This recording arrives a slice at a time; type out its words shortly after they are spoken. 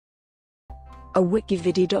a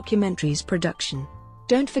WikiVidi documentaries production.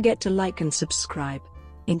 Don't forget to like and subscribe.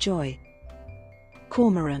 Enjoy.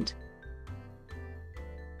 Cormorant.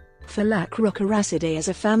 Phalacrocoracidae is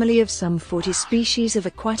a family of some 40 species of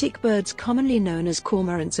aquatic birds commonly known as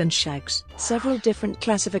cormorants and shags. Several different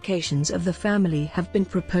classifications of the family have been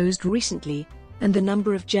proposed recently, and the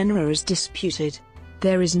number of genera is disputed.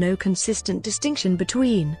 There is no consistent distinction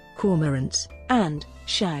between cormorants and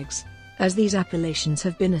shags, as these appellations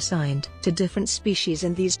have been assigned to different species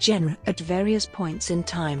in these genera at various points in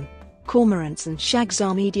time. Cormorants and shags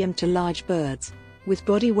are medium to large birds, with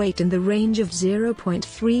body weight in the range of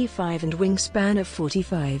 0.35 and wingspan of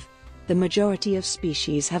 45. The majority of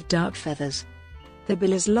species have dark feathers. The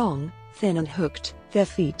bill is long, thin and hooked. Their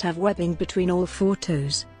feet have webbing between all four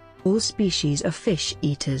toes. All species are fish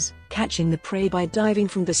eaters, catching the prey by diving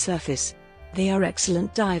from the surface. They are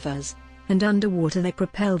excellent divers, and underwater they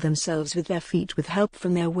propel themselves with their feet with help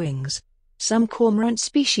from their wings. Some cormorant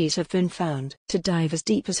species have been found to dive as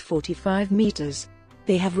deep as 45 meters.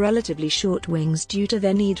 They have relatively short wings due to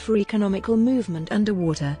their need for economical movement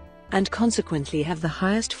underwater, and consequently have the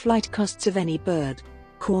highest flight costs of any bird.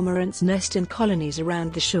 Cormorants nest in colonies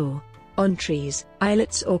around the shore, on trees,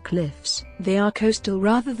 islets or cliffs. They are coastal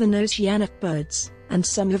rather than oceanic birds, and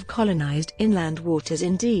some have colonized inland waters.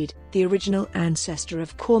 Indeed, the original ancestor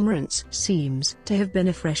of cormorants seems to have been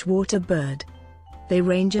a freshwater bird. They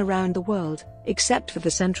range around the world, except for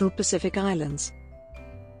the Central Pacific Islands.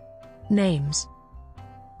 Names.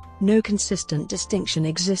 No consistent distinction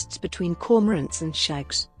exists between cormorants and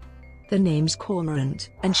shags. The names cormorant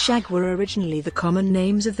and shag were originally the common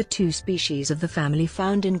names of the two species of the family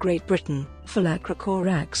found in Great Britain,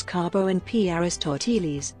 Phalacrocorax carbo and P.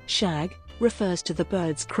 aristoteles. Shag refers to the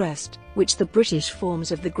bird's crest, which the British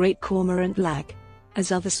forms of the Great Cormorant lack.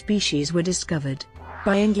 As other species were discovered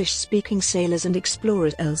by English-speaking sailors and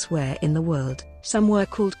explorers elsewhere in the world, some were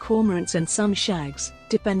called cormorants and some shags,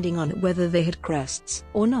 depending on whether they had crests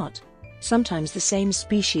or not. Sometimes the same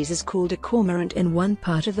species is called a cormorant in one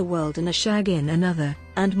part of the world and a shag in another,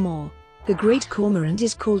 and more. The great cormorant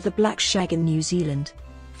is called the black shag in New Zealand.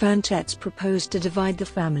 Fantettes proposed to divide the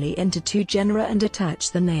family into two genera and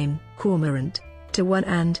attach the name cormorant to one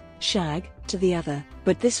and shag to the other,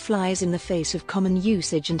 but this flies in the face of common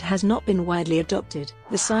usage and has not been widely adopted.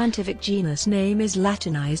 The scientific genus name is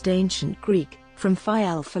Latinized Ancient Greek, from Phi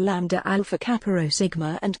Alpha Lambda Alpha Kappa Rho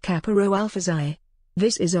Sigma and Kappa Rho Alpha Xi.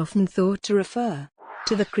 This is often thought to refer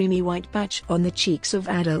to the creamy white patch on the cheeks of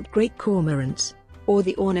adult great cormorants, or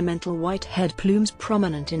the ornamental white head plumes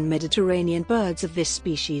prominent in Mediterranean birds of this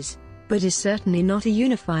species, but is certainly not a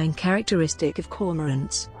unifying characteristic of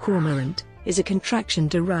cormorants. Cormorant is a contraction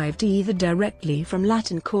derived either directly from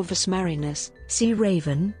Latin corvus marinus, sea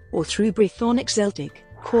raven, or through Brythonic Celtic.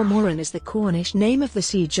 Cormoran is the Cornish name of the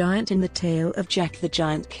sea giant in the tale of Jack the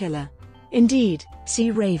Giant Killer. Indeed, sea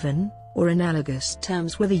raven, or analogous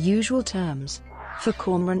terms were the usual terms for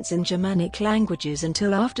cormorants in Germanic languages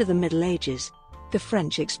until after the Middle Ages. The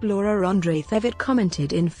French explorer André Thevet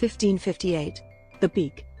commented in 1558, "The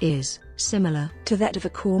beak is similar to that of a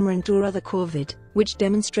cormorant or other corvid," which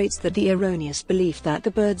demonstrates that the erroneous belief that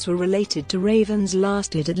the birds were related to ravens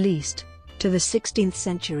lasted at least to the 16th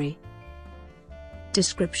century.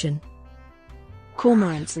 Description.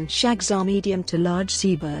 Cormorants and shags are medium to large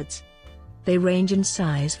seabirds. They range in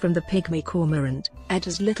size from the pygmy cormorant, at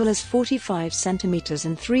as little as 45 centimeters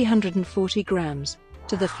and 340 grams,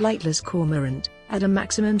 to the flightless cormorant, at a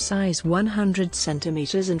maximum size 100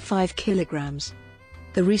 centimeters and 5 kilograms.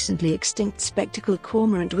 The recently extinct spectacled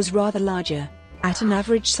cormorant was rather larger, at an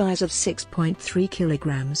average size of 6.3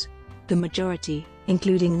 kilograms. The majority,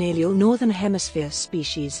 including nearly all northern hemisphere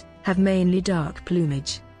species, have mainly dark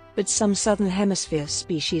plumage, but some southern hemisphere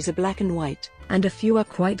species are black and white, and a few are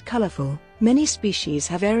quite colorful. Many species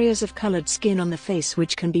have areas of colored skin on the face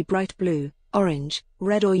which can be bright blue, orange,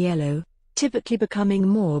 red or yellow, typically becoming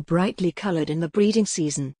more brightly colored in the breeding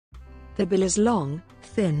season. The bill is long,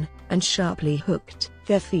 thin, and sharply hooked.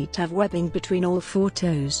 Their feet have webbing between all four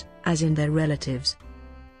toes, as in their relatives.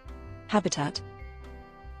 Habitat.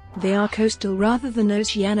 They are coastal rather than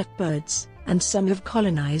oceanic birds, and some have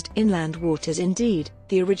colonized inland waters. Indeed,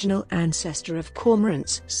 the original ancestor of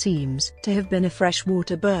cormorants seems to have been a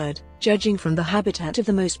freshwater bird, judging from the habitat of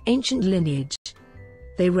the most ancient lineage.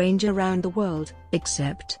 They range around the world,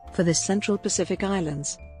 except for the Central Pacific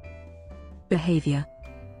Islands. Behavior.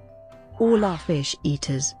 All are fish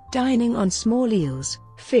eaters, dining on small eels,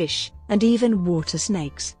 fish, and even water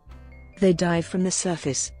snakes. They dive from the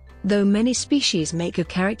surface, though many species make a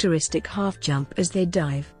characteristic half jump as they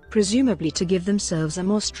dive, presumably to give themselves a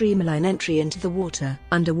more streamlined entry into the water.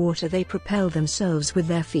 Underwater they propel themselves with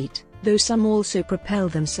their feet, though some also propel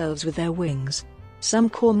themselves with their wings. Some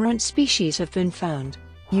cormorant species have been found,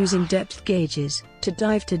 using depth gauges, to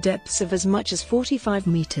dive to depths of as much as 45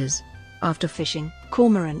 meters. After fishing,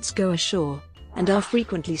 cormorants go ashore, and are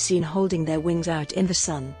frequently seen holding their wings out in the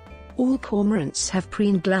sun. All cormorants have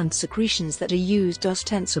preen gland secretions that are used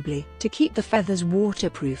ostensibly to keep the feathers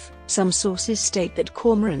waterproof. Some sources state that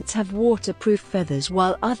cormorants have waterproof feathers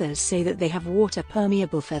while others say that they have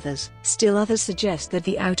water-permeable feathers. Still others suggest that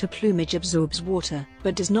the outer plumage absorbs water,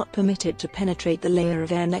 but does not permit it to penetrate the layer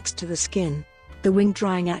of air next to the skin. The wing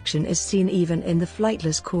drying action is seen even in the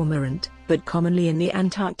flightless cormorant, but commonly in the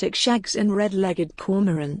Antarctic shags and red-legged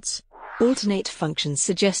cormorants. Alternate functions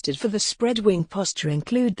suggested for the spread wing posture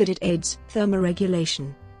include that it aids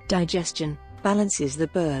thermoregulation, digestion, balances the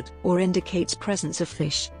bird, or indicates presence of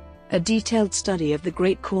fish. A detailed study of the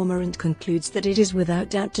great cormorant concludes that it is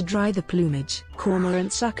without doubt to dry the plumage.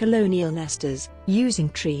 Cormorants are colonial nesters, using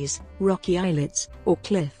trees, rocky islets, or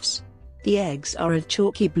cliffs. The eggs are a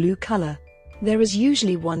chalky blue color. There is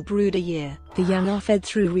usually one brood a year. The young are fed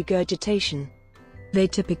through regurgitation. They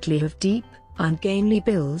typically have deep, ungainly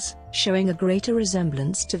bills, showing a greater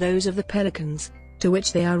resemblance to those of the pelicans, to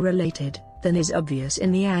which they are related, than is obvious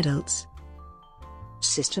in the adults.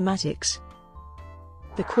 Systematics.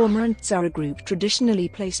 The cormorants are a group traditionally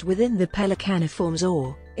placed within the pelecaniforms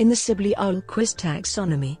or, in the Sibley-Ahlquist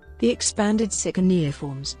taxonomy, the expanded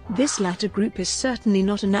Syconiiforms. This latter group is certainly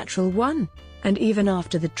not a natural one, and even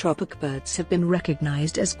after the tropic birds have been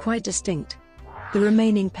recognized as quite distinct, the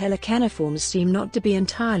remaining pelecaniforms seem not to be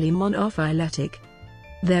entirely monophyletic.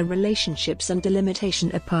 Their relationships and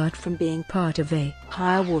delimitation, apart from being part of a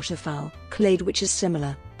higher waterfowl clade which is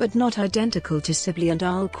similar, but not identical to Sibley and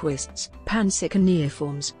Ahlquist's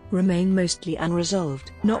pansyconiiforms, remain mostly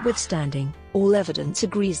unresolved. Notwithstanding, all evidence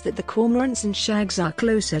agrees that the cormorants and shags are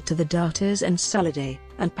closer to the darters and sulidae,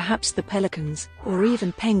 and perhaps the pelicans, or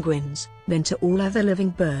even penguins, than to all other living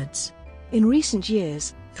birds. In recent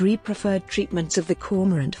years, 3 preferred treatments of the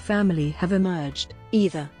cormorant family have emerged,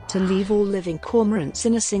 either to leave all living cormorants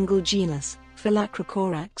in a single genus,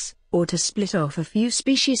 Phalacrocoracidae, or to split off a few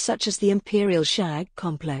species such as the imperial shag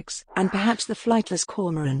complex and perhaps the flightless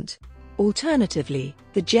cormorant. Alternatively,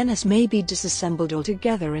 the genus may be disassembled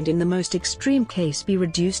altogether and in the most extreme case be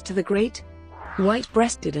reduced to the great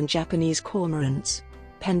white-breasted and Japanese cormorants,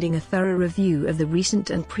 pending a thorough review of the recent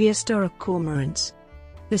and prehistoric cormorants.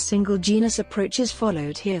 The single genus approach is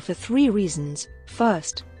followed here for 3 reasons.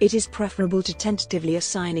 First, it is preferable to tentatively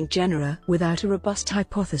assigning genera without a robust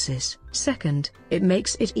hypothesis. Second, it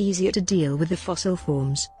makes it easier to deal with the fossil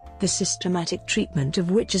forms, the systematic treatment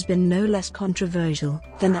of which has been no less controversial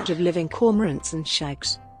than that of living cormorants and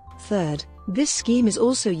shags. Third, this scheme is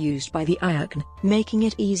also used by the IUCN, making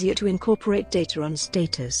it easier to incorporate data on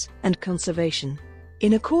status and conservation.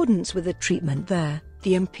 In accordance with the treatment there,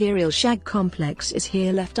 the imperial shag complex is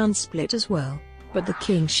here left unsplit as well, but the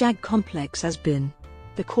king shag complex has been.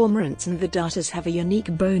 The cormorants and the darters have a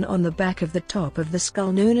unique bone on the back of the top of the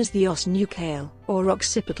skull known as the os nuchale, or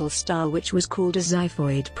occipital style, which was called a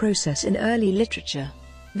xiphoid process in early literature.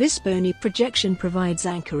 This bony projection provides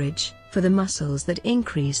anchorage for the muscles that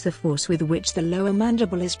increase the force with which the lower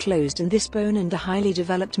mandible is closed, and this bone and the highly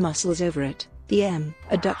developed muscles over it, the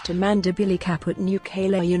adductor mandibuli caput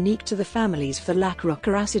nuchale, are unique to the families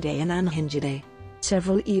Phalacrocoracidae and Unhingidae.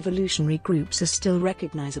 Several evolutionary groups are still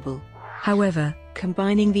recognizable. However,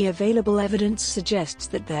 combining the available evidence suggests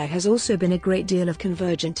that there has also been a great deal of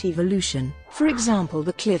convergent evolution. For example,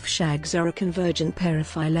 the cliff shags are a convergent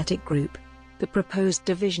paraphyletic group. The proposed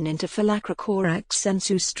division into Phalacrocorax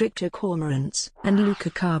sensu stricto cormorants and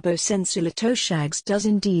Leucocarbo sensu lato shags does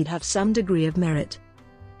indeed have some degree of merit.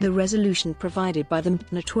 The resolution provided by the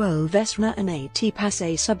MTNA 12 ESRNA and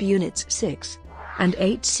AT-PASSE subunits 6 and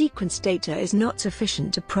 8 sequence data is not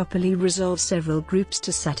sufficient to properly resolve several groups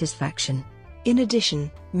to satisfaction. In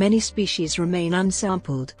addition, many species remain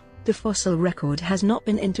unsampled, the fossil record has not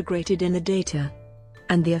been integrated in the data,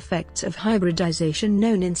 and the effects of hybridization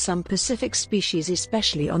known in some Pacific species,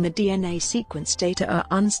 especially on the DNA sequence data, are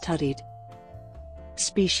unstudied.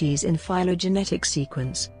 Species in phylogenetic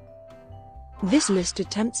sequence. This list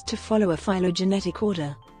attempts to follow a phylogenetic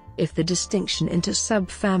order. If the distinction into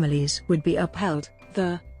subfamilies would be upheld,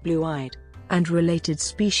 the blue-eyed and related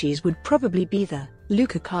species would probably be the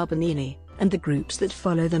Leucocarbonini, and the groups that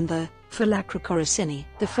follow them the Phalacrocoracidae.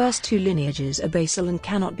 The first 2 lineages are basal and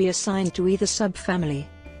cannot be assigned to either subfamily.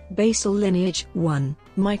 Basal lineage 1,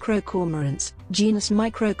 Microcormorants, genus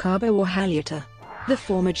Microcarbo or Haliota. The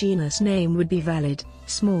former genus name would be valid.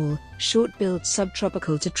 small, short-billed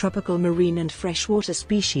subtropical to tropical marine and freshwater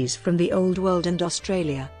species from the Old World and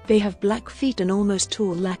Australia. They have black feet and almost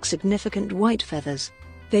all lack significant white feathers.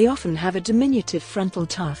 They often have a diminutive frontal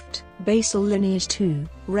tuft. Basal lineage 2,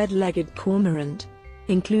 red-legged cormorant.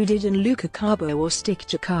 Included in Leucocarbo or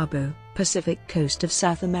Stickjacarbo, Pacific coast of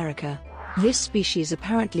South America. This species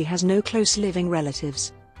apparently has no close living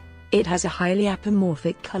relatives. It has a highly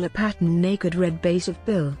apomorphic color pattern: naked red base of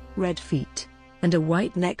bill, red feet, and a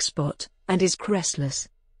white neck spot, and is crestless.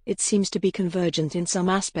 It seems to be convergent in some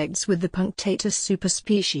aspects with the punctatus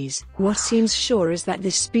superspecies. What seems sure is that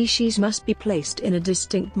this species must be placed in a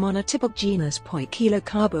distinct monotypic genus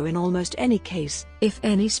Poikilocarbo in almost any case, if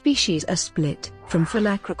any species are split from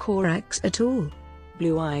Phalacrocorax at all.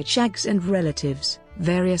 Blue-eyed shags and relatives,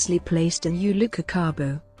 variously placed in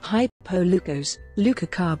Leucocarbo, Hypoleucos,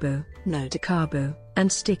 Leucocarbo, Notocarbo, and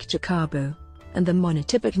Stickjacarbo, and the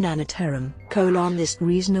monotypic Nanoterum. This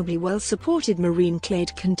reasonably well-supported marine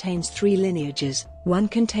clade contains 3 lineages, one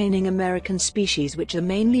containing American species which are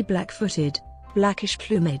mainly black-footed,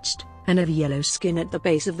 blackish-plumaged, and have yellow skin at the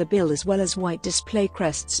base of the bill as well as white display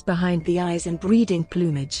crests behind the eyes and breeding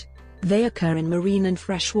plumage. They occur in marine and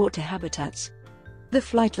freshwater habitats. The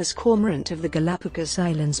flightless cormorant of the Galapagos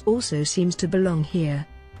Islands also seems to belong here.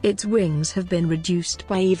 Its wings have been reduced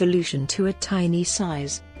by evolution to a tiny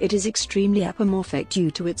size. It is extremely apomorphic due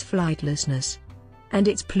to its flightlessness. And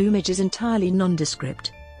its plumage is entirely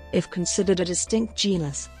nondescript. If considered a distinct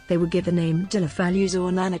genus, they would give the name Dilophalus or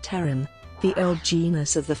Nanoterum, the old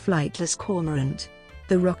genus of the flightless cormorant.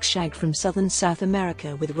 The rock shag from southern South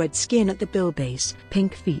America with red skin at the bill base,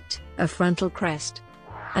 pink feet, a frontal crest,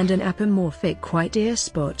 and an apomorphic white ear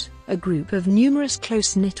spot, a group of numerous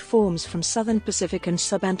close-knit forms from southern Pacific and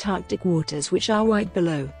subantarctic waters which are white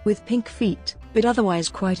below, with pink feet, but otherwise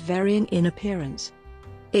quite varying in appearance.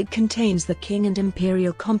 It contains the king and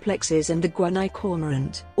imperial complexes and the Guanay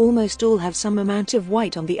cormorant. Almost all have some amount of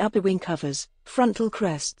white on the upper wing covers, frontal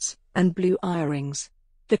crests, and blue eye rings.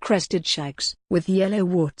 The crested shags, with yellow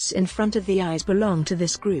warts in front of the eyes, belong to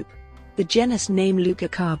this group. The genus name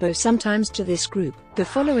Leucocarbo sometimes to this group. The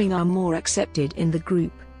following are more accepted in the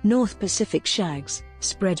group: North Pacific shags,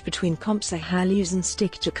 spread between Compsoghalus and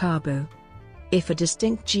Stickjacarbo. If a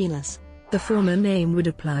distinct genus, the former name would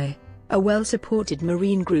apply. A well-supported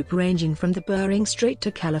marine group ranging from the Bering Strait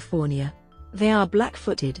to California. They are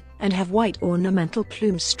black-footed, and have white ornamental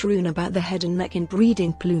plumes strewn about the head and neck in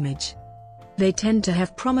breeding plumage. They tend to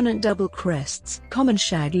have prominent double crests. Common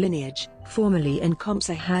shag lineage, formerly in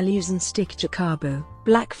Compsoghalus and Stickjacarbo,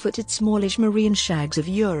 black-footed smallish marine shags of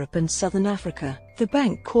Europe and southern Africa. The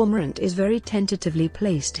bank cormorant is very tentatively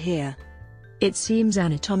placed here. It seems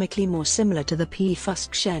anatomically more similar to the P.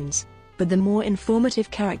 fuscens, but the more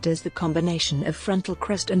informative characters the combination of frontal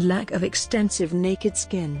crest and lack of extensive naked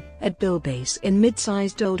skin at bill base in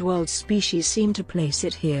mid-sized Old World species seem to place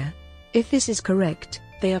it here. If this is correct,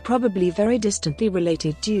 they are probably very distantly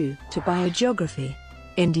related due to biogeography.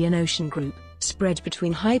 Indian Ocean group, spread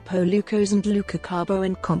between Hypoleucos and Leucocarbo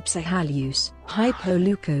and Compsoghalus.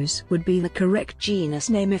 Hypoleucos would be the correct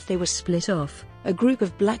genus name if they were split off, a group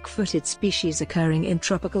of black-footed species occurring in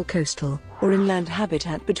tropical coastal or inland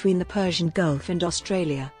habitat between the Persian Gulf and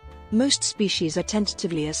Australia. Most species are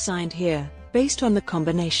tentatively assigned here, based on the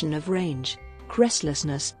combination of range,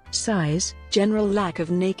 crestlessness, size, general lack of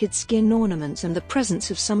naked skin ornaments and the presence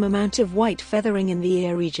of some amount of white feathering in the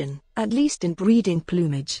ear region, at least in breeding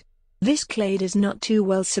plumage. This clade is not too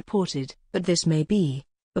well supported, but this may be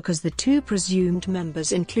because the 2 presumed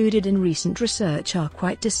members included in recent research are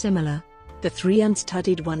quite dissimilar. The 3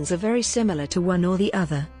 unstudied ones are very similar to one or the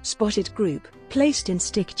other spotted group, placed in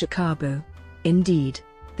Stickjacarbo. Indeed,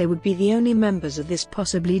 they would be the only members of this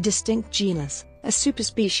possibly distinct genus, a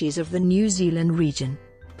superspecies of the New Zealand region.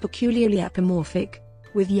 Peculiarly apomorphic,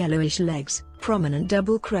 with yellowish legs, prominent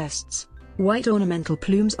double crests, white ornamental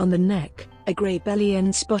plumes on the neck, a grey belly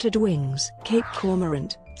and spotted wings. Cape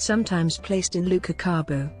cormorant, sometimes placed in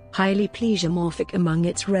Leucocarbo, highly plesiomorphic among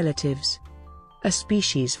its relatives. A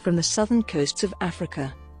species from the southern coasts of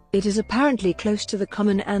Africa. It is apparently close to the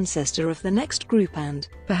common ancestor of the next group and,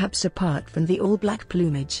 perhaps apart from the all-black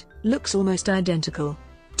plumage, looks almost identical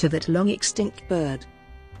to that long-extinct bird.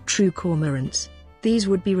 True cormorants. These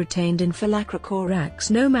would be retained in Phalacrocorax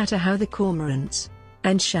no matter how the cormorants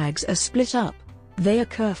and shags are split up. They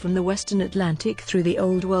occur from the western Atlantic through the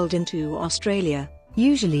Old World into Australia,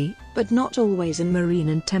 usually, but not always, in marine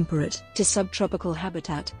and temperate to subtropical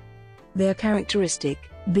habitat. They are characteristic,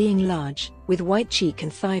 being large, with white cheek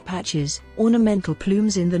and thigh patches, ornamental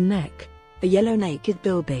plumes in the neck, a yellow naked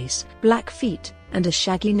bill base, black feet, and a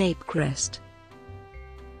shaggy nape crest.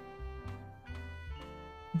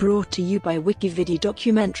 Brought to you by WikiVidi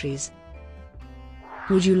documentaries.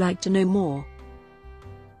 Would you like to know more?